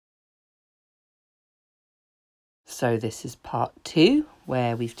So this is part 2,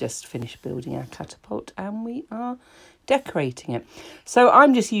 where we've just finished building our catapult and we are decorating it. So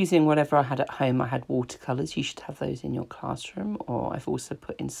I'm just using whatever I had at home. I had watercolours. You should have those in your classroom, or I've also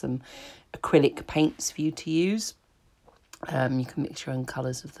put in some acrylic paints for you to use. You can mix your own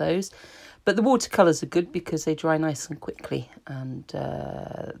colours of those. But the watercolours are good because they dry nice and quickly, and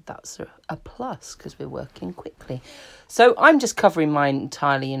that's a plus because we're working quickly. So I'm just covering mine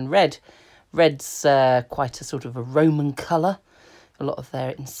entirely in red. Red's quite a sort of a Roman colour. A lot of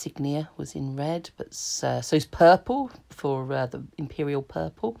their insignia was in red, but so's purple for the imperial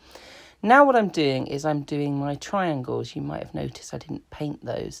purple. Now what I'm doing is I'm doing my triangles. You might have noticed I didn't paint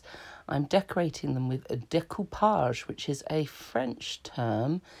those. I'm decorating them with a découpage, which is a French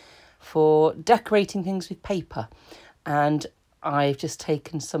term for decorating things with paper. And I've just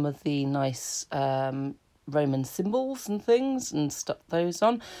taken some of the nice Roman symbols and things and stuck those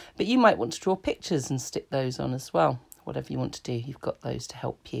on. But you might want to draw pictures and stick those on as well. Whatever you want to do, you've got those to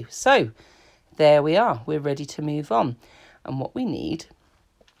help you. So there we are. We're ready to move on. And what we need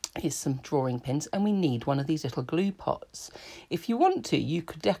is some drawing pins, and we need one of these little glue pots. If you want to, you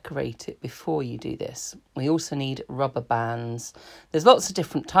could decorate it before you do this. We also need rubber bands. There's lots of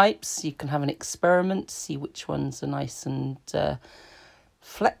different types. You can have an experiment, see which ones are nice and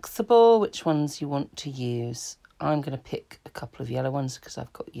flexible, which ones you want to use. I'm going to pick a couple of yellow ones because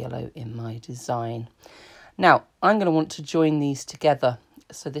I've got yellow in my design. Now, I'm going to want to join these together.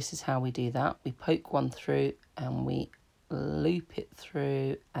 So this is how we do that. We poke one through and we loop it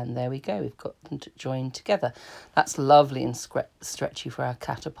through, and there we go. We've got them to join together. That's lovely and stretchy for our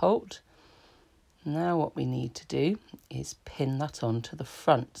catapult. Now what we need to do is pin that on to the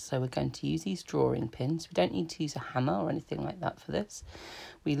front. So we're going to use these drawing pins. We don't need to use a hammer or anything like that for this.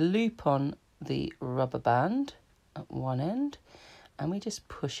 We loop on the rubber band at one end and we just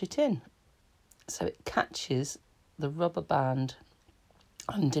push it in. So it catches the rubber band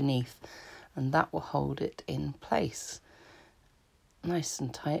underneath, and that will hold it in place. Nice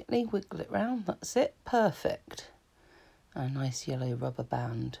and tightly, wiggle it round, that's it, perfect. A nice yellow rubber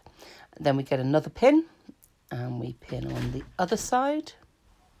band. Then we get another pin and we pin on the other side,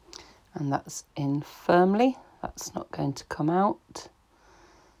 and that's in firmly. That's not going to come out.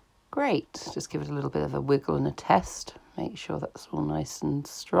 Great, just give it a little bit of a wiggle and a test. Make sure that's all nice and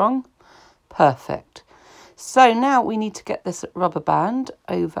strong. Perfect. So now we need to get this rubber band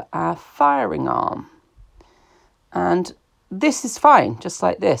over our firing arm. And this is fine, just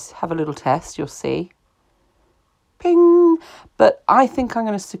like this. Have a little test, you'll see. Ping! But I think I'm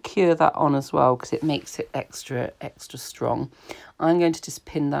going to secure that on as well because it makes it extra strong. I'm going to just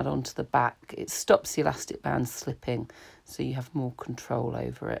pin that onto the back. It stops the elastic band slipping, so you have more control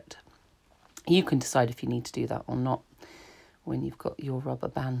over it. You can decide if you need to do that or not when you've got your rubber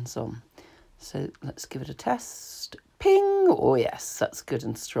bands on. So let's give it a test. Ping! Oh yes, that's good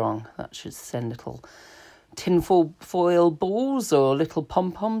and strong. That should send little tinfoil balls or little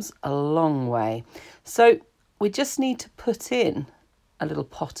pom-poms a long way. So we just need to put in a little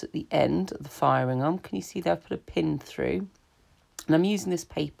pot at the end of the firing arm. Can you see there? I put a pin through. And I'm using this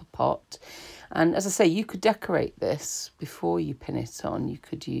paper pot. And as I say, you could decorate this before you pin it on. You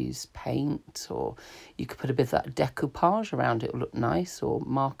could use paint, or you could put a bit of that decoupage around it. It'll look nice, or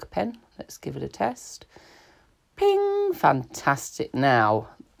marker pen. Let's give it a test. Ping! Fantastic. Now,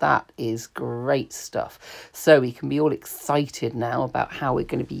 that is great stuff. So we can be all excited now about how we're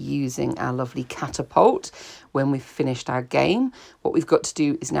going to be using our lovely catapult when we've finished our game. What we've got to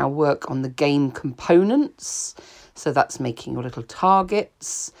do is now work on the game components. So that's making your little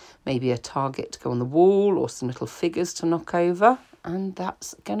targets, maybe a target to go on the wall or some little figures to knock over. And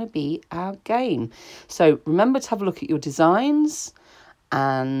that's going to be our game. So remember to have a look at your designs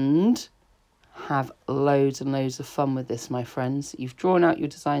and have loads and loads of fun with this, my friends. You've drawn out your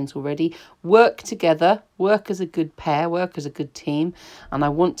designs already. Work together, work as a good pair, work as a good team. And I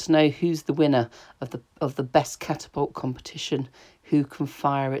want to know who's the winner of the best catapult competition, who can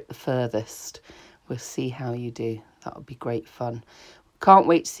fire it the furthest. We'll see how you do. That'll be great fun. Can't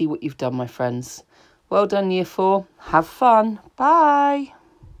wait to see what you've done, my friends. Well done, Year 4. Have fun. Bye.